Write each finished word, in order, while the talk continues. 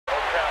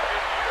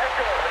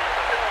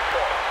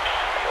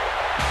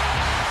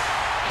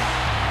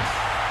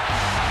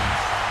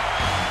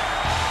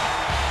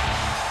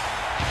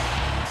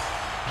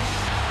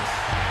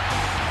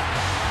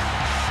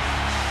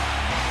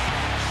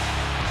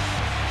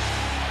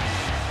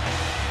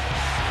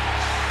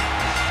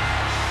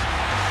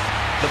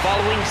The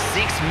following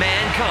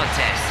six-man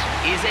contest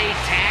is a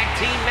tag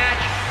team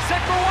match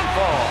set for one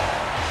fall.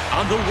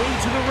 On the way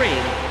to the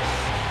ring,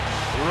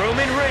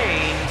 Roman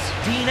Reigns,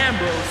 Dean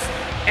Ambrose,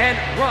 and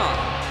Rob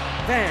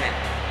Van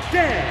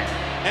Dam.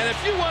 And if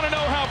you want to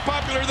know how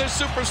popular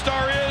this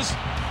superstar is,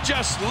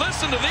 just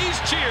listen to these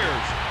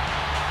cheers.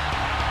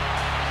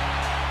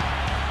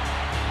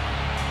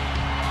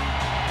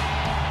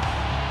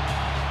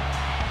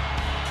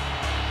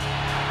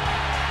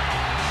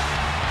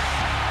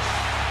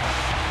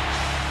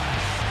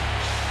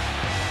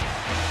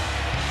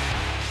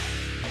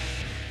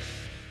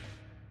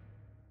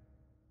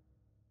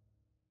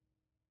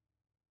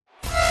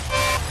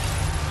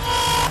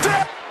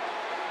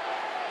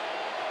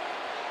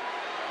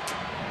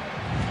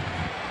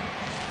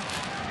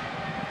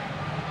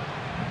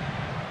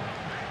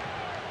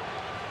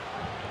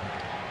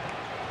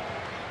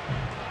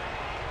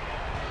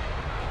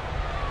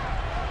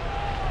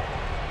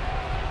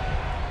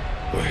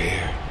 We're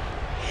here.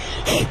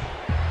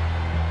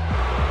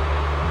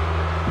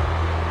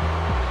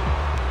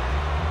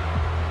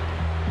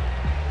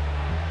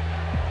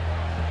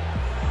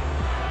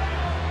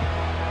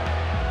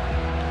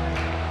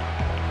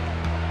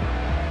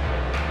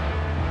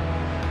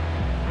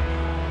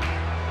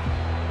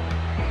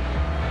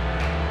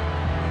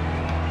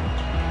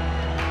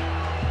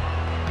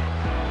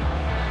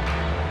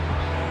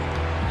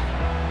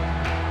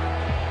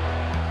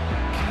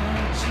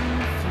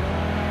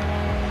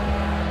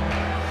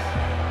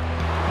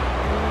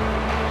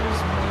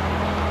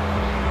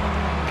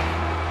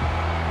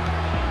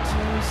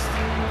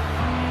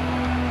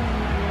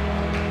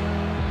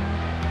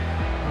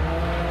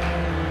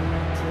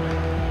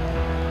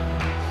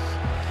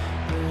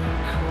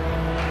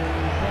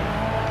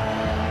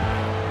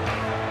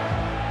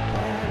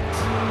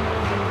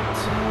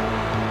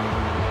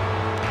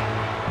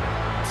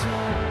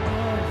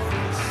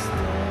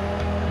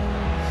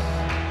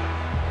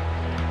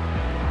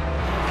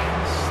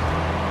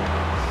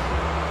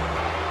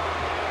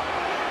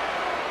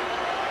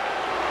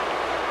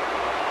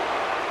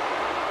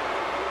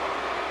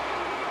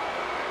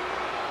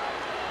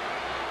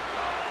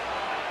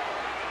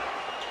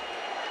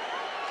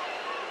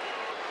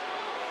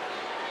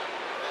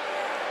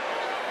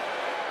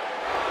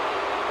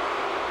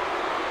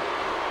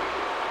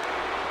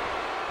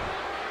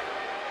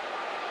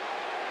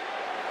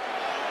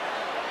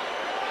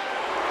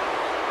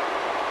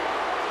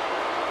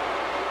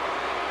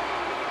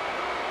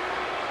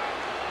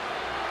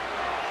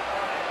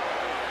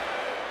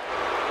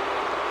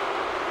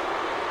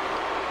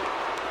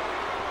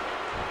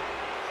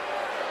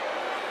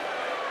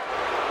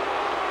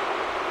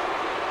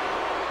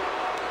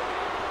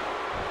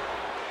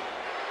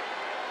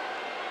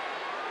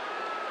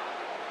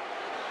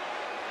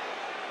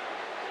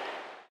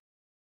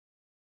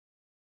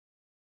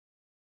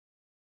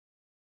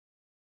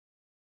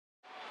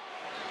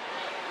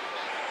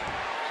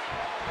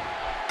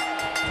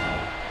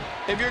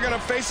 If you're going to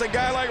face a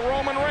guy like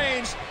Roman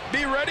Reigns,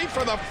 be ready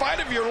for the fight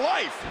of your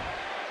life.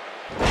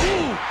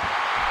 Ooh.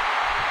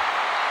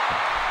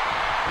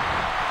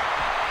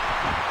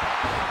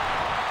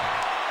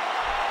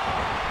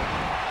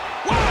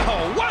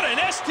 Wow, what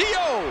an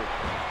STO!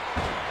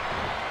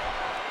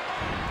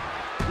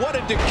 What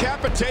a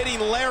decapitating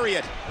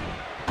lariat.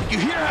 You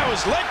hear how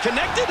his leg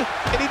connected?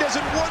 And he does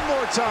it one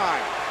more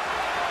time.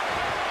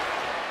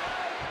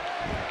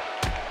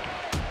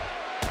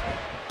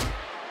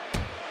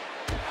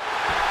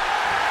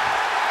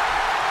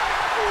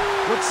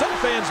 What some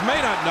fans may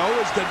not know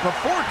is that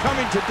before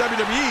coming to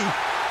WWE,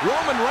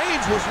 Roman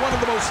Reigns was one of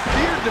the most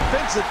feared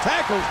defensive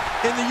tackles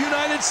in the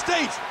United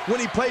States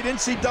when he played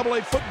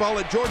NCAA football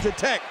at Georgia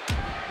Tech.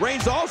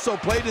 Reigns also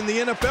played in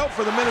the NFL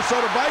for the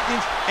Minnesota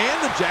Vikings and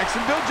the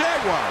Jacksonville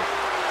Jaguars.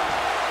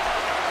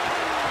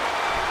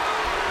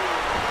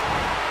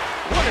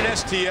 What an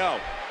STO.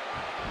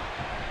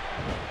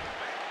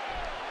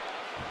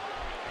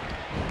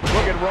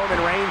 Look at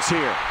Roman Reigns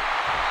here.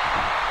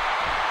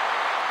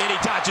 And he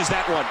dodges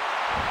that one.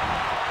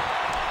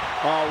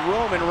 Oh,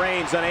 Roman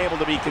Reigns unable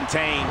to be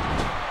contained.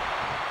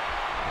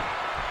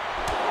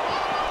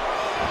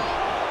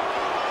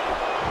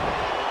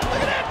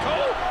 Look at that,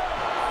 Cole.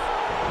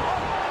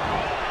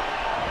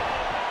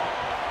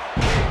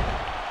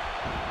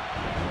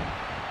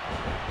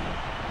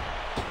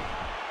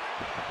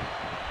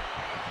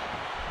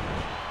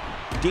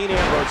 Dean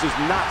Ambrose is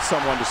not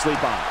someone to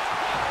sleep on.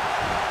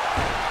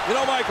 You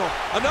know, Michael,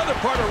 another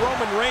part of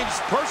Roman Reigns'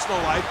 personal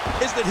life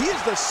is that he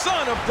is the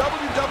son of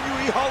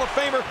WWE Hall of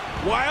Famer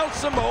Wild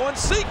Samoan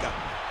Sika.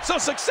 So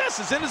success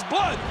is in his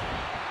blood.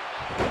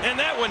 And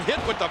that one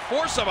hit with the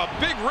force of a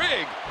big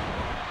rig.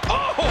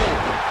 Oh!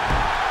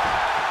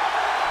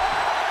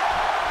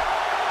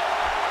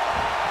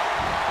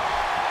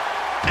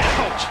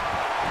 Ouch!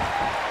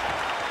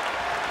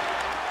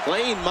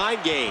 Playing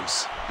mind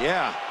games.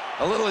 Yeah,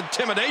 a little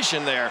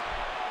intimidation there.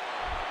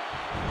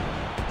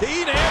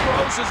 Dean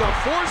Ambrose is a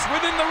force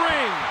within the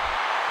ring.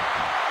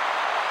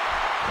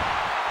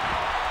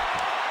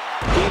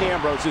 Dean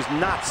Ambrose is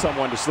not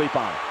someone to sleep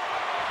on.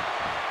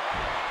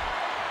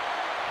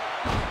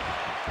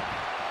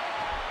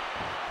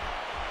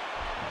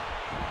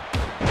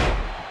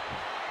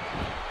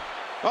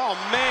 Oh,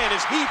 man,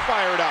 is he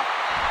fired up.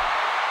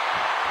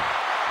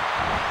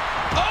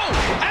 Oh,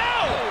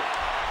 ow!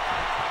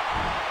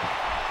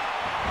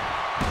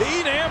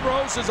 Dean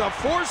Ambrose is a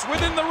force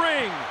within the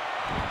ring.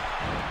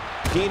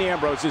 Dean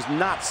Ambrose is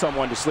not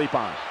someone to sleep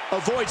on.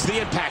 Avoids the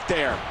impact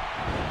there.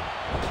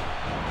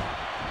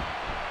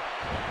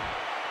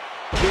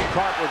 Luke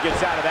Harper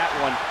gets out of that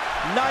one.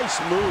 Nice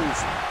move.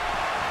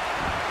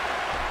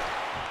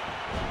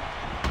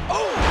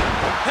 Oh,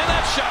 and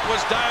that shot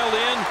was dialed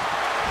in.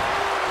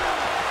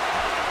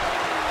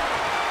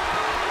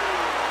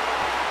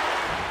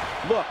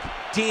 Look,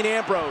 Dean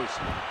Ambrose.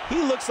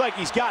 He looks like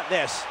he's got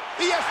this.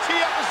 The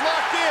STF is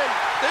locked in.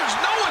 There's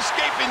no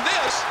escaping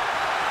this.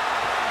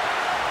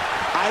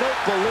 I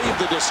don't believe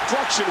the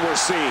destruction we're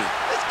seeing.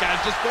 This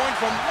guy's just going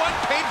from one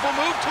painful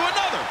move to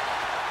another.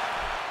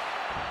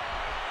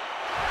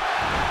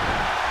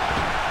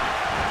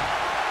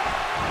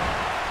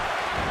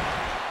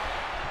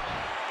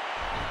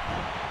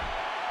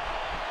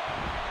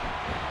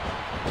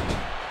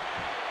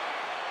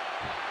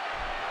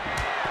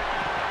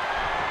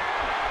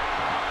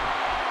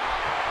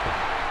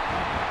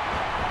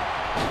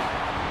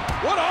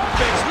 What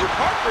offense Luke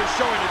Harper is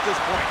showing at this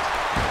point.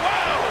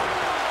 Wow!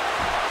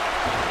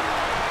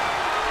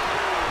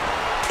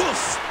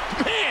 Oof,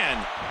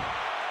 man!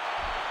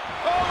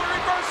 Oh,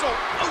 reversal!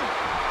 Oh.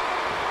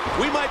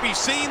 We might be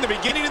seeing the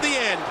beginning of the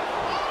end.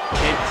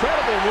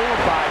 Incredible move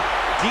by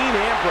Dean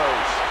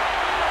Ambrose.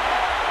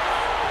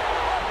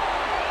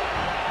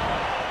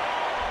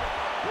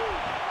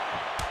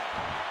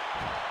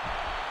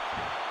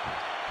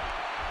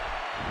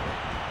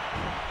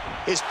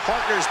 His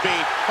partner's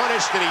being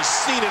punished, and he's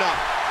seen enough.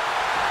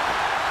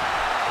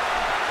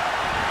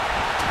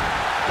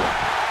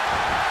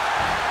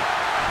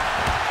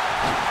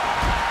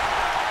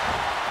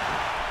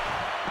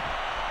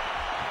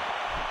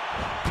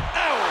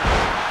 Ow!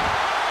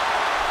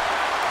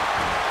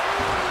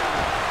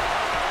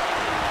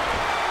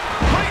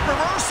 Great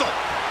reversal!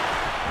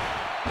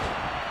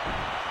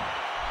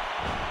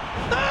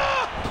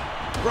 Ah!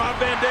 Rob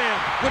Van Dam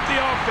with the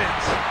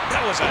offense.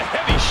 That was a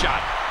heavy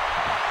shot.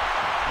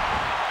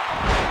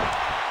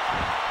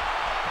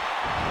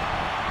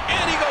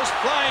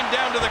 Flying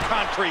down to the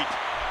concrete.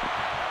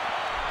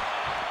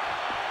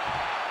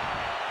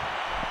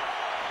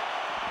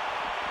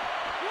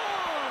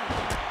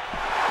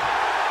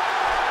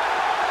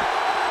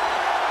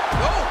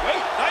 Oh,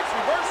 wait, nice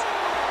reversal.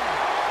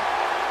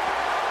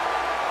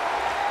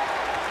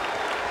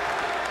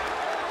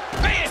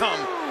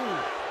 Bam!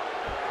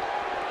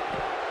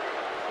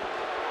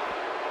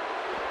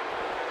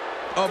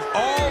 Of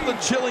all the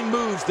chilling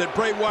moves that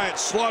Bray Wyatt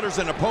slaughters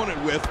an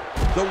opponent with,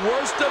 the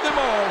worst of them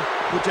all,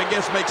 which I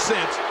guess makes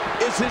sense,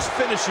 is his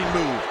finishing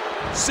move,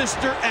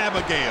 Sister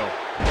Abigail.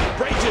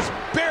 Bray just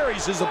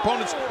buries his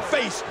opponent's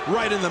face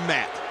right in the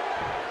mat.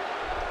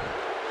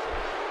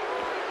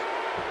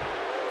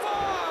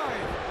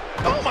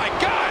 5. Oh my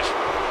gosh!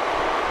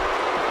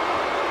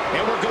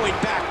 And we're going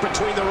back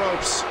between the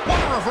ropes. What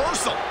a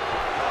reversal!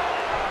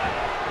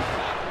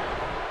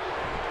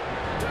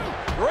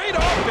 Great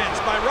offense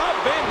by Rob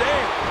Van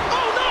Dam.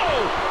 Oh no!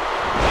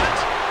 What?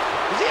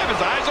 Does he have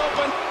his eyes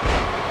open?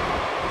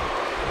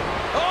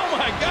 Oh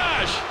my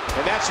gosh!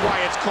 And that's why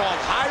it's called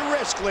high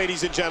risk,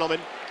 ladies and gentlemen.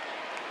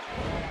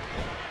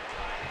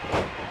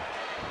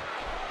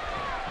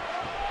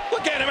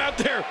 Look at him out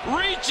there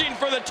reaching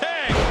for the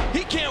tag.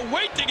 He can't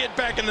wait to get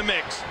back in the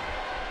mix.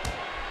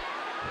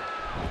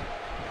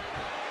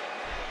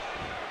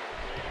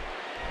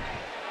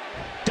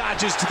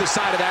 Dodges to the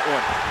side of that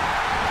one.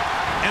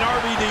 And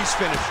RVD's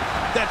finish.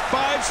 That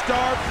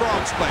 5-star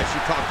frog splash you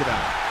talked about.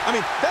 I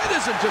mean, that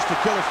isn't just a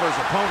killer for his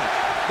opponent.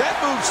 That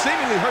move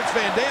seemingly hurts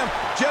Van Dam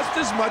just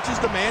as much as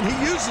the man he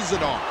uses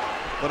it on.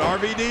 But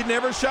RVD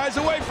never shies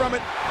away from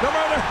it, no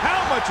matter how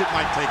much it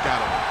might take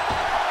out of him.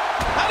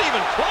 Not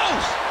even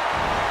close.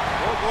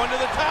 Oh, going to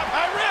the top,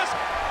 high risk.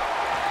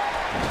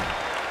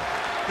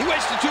 He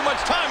wasted too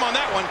much time on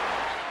that one.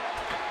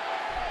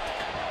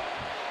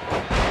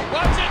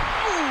 Watch it.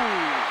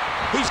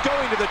 Ooh. He's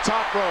going to the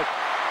top rope.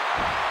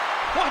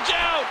 Watch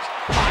out!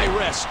 High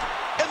risk,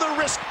 and the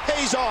risk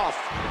pays off.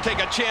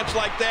 Take a chance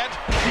like that?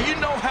 Do you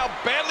know how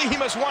badly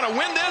he must want to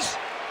win this?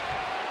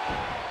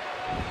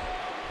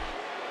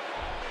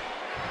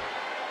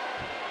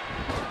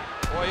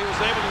 Boy, he was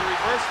able to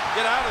reverse,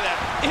 get out of that.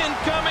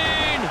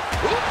 Incoming!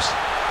 Oops!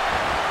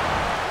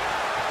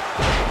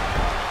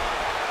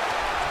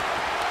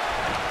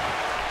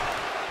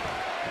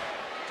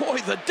 Boy,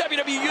 the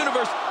WWE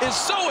Universe is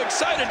so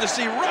excited to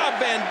see Rob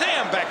Van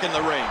Dam back in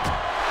the ring.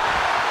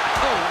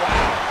 Oh,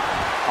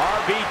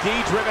 wow. RVD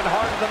driven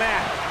hard to the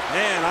mat.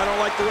 Man, I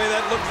don't like the way that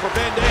looked for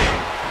Van Dam.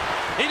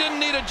 He didn't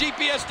need a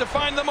GPS to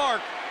find the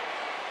mark.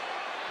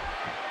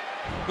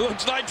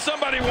 Looks like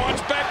somebody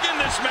wants back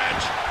in this match.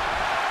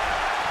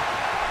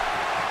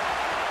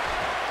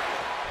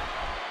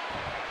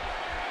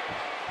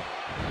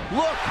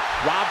 Look,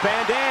 Rob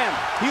Van Dam.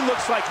 He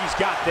looks like he's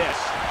got this.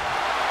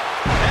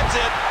 That's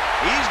it.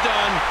 He's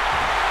done.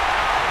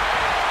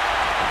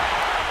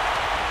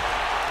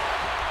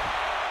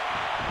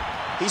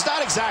 He's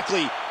not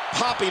exactly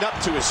popping up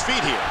to his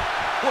feet here.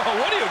 Well,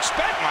 what do you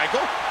expect,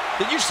 Michael?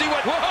 Did you see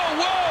what? Whoa,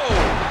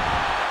 whoa!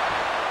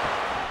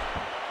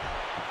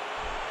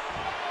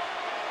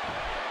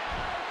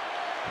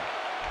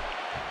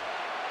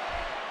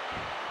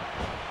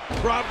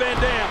 Rob Van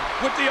Dam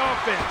with the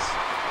offense.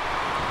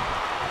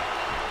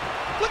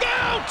 Look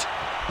out!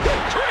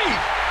 Good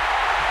grief!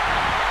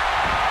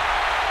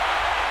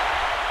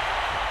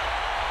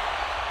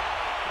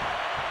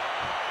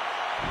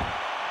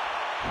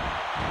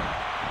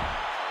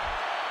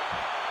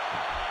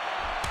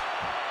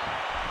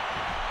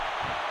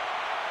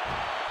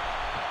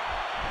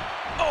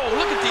 Oh,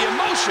 look at the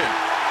emotion!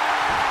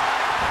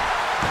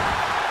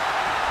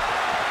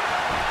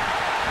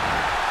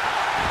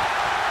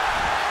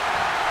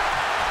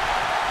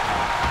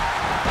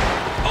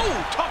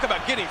 Talk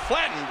about getting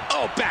flattened.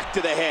 Oh, back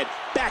to the head,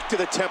 back to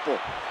the temple.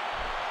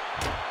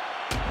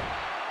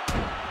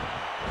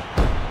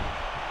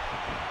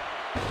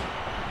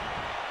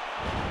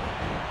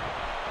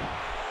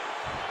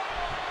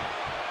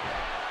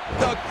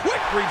 The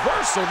quick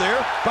reversal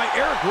there by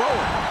Eric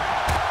Rowan.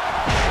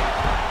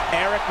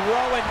 Eric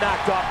Rowan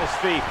knocked off his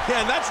feet.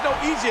 Yeah, and that's no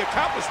easy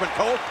accomplishment,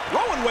 Cole.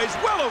 Rowan weighs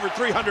well over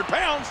 300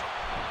 pounds.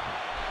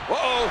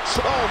 Uh-oh.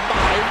 Oh,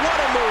 my, what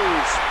a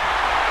move.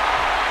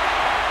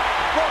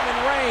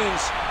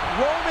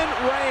 Roman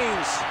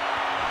Reigns.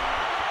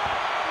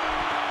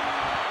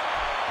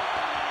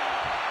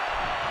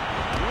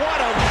 What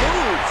a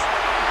move.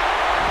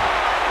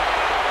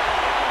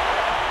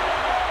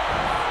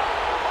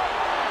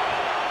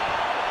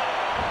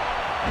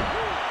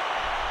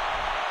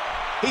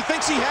 He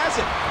thinks he has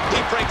it.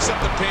 He breaks up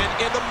the pin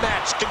and the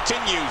match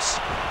continues.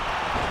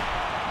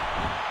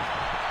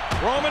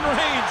 Roman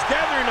Reigns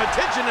gathering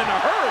attention in a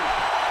hurry.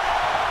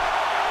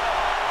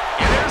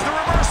 And there's the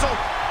reversal.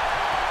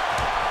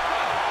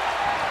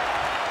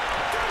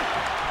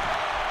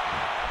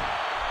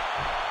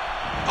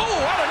 Oh,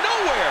 out of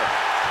nowhere!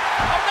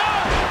 Oh, no!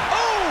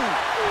 Oh!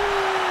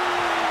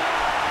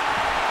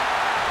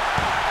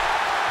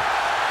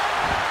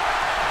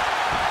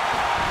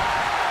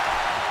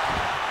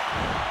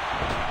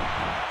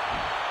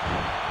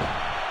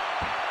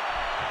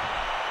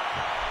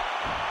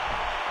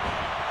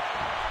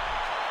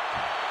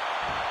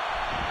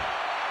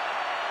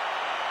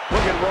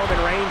 Look at Roman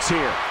Reigns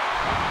here.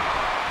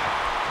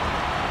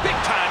 Big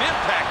time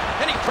impact,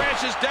 and he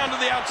crashes down to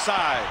the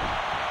outside.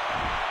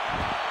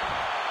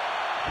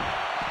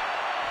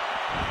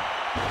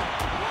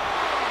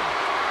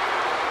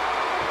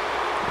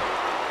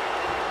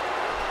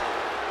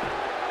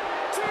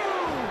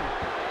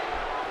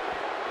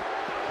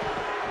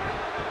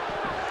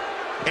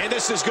 And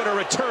this is going to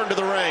return to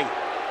the ring.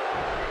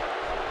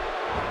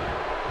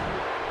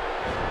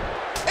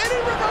 And he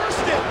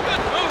reversed it.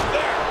 Good move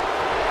there.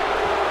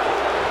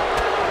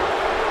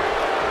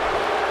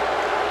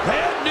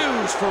 Bad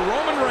news for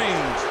Roman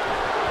Reigns.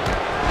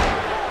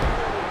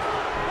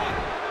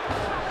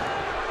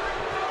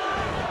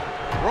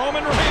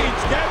 Roman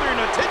Reigns gathering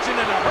attention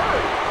in a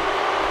hurry.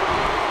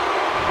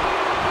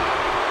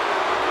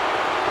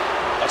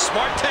 A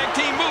smart tag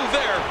team move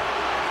there.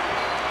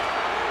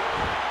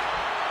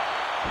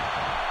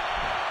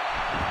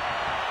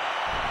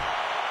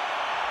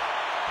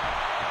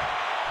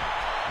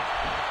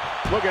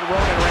 Look at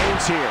Roman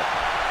Reigns here.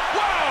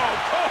 Wow,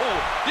 Cole!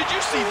 Did you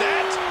see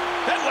that?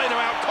 That laid him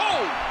out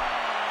cold.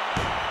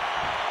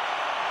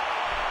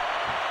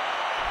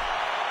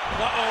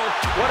 Uh-oh.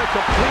 What a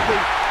completely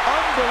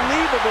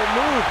unbelievable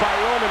move by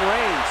Roman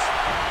Reigns.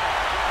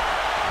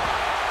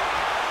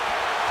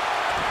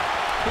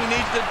 He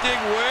needs to dig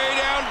way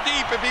down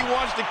deep if he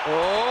wants to.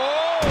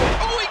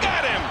 Oh, he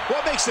got him.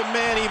 What makes a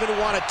man even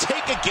want to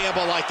take a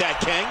gamble like that,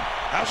 King?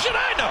 How should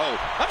I know?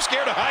 I'm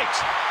scared of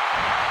heights.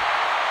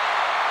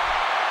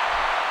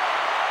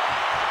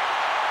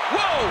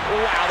 Whoa!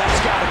 Wow,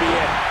 that's got to be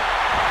it.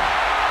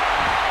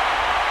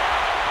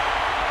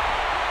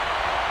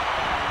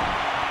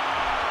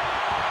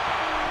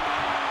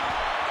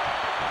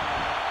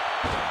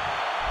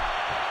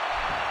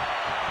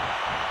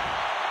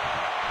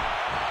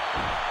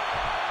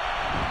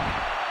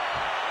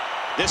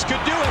 This could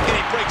do it, and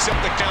he breaks up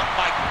the count.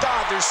 My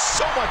God, there's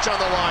so much on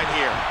the line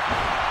here.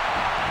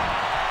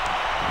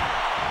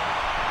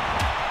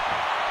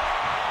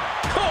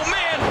 Oh,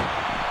 man!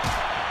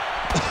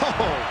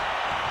 Oh.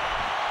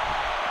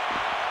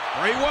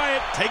 Bray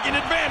Wyatt taking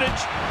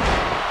advantage.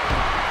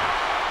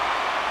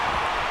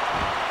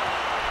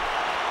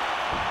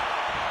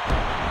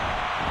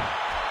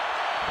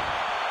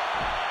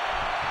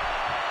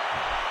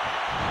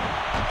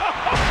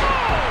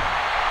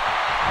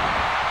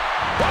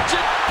 Watch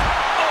it.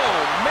 Oh,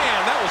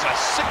 man, that was a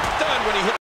sick thud when he hit.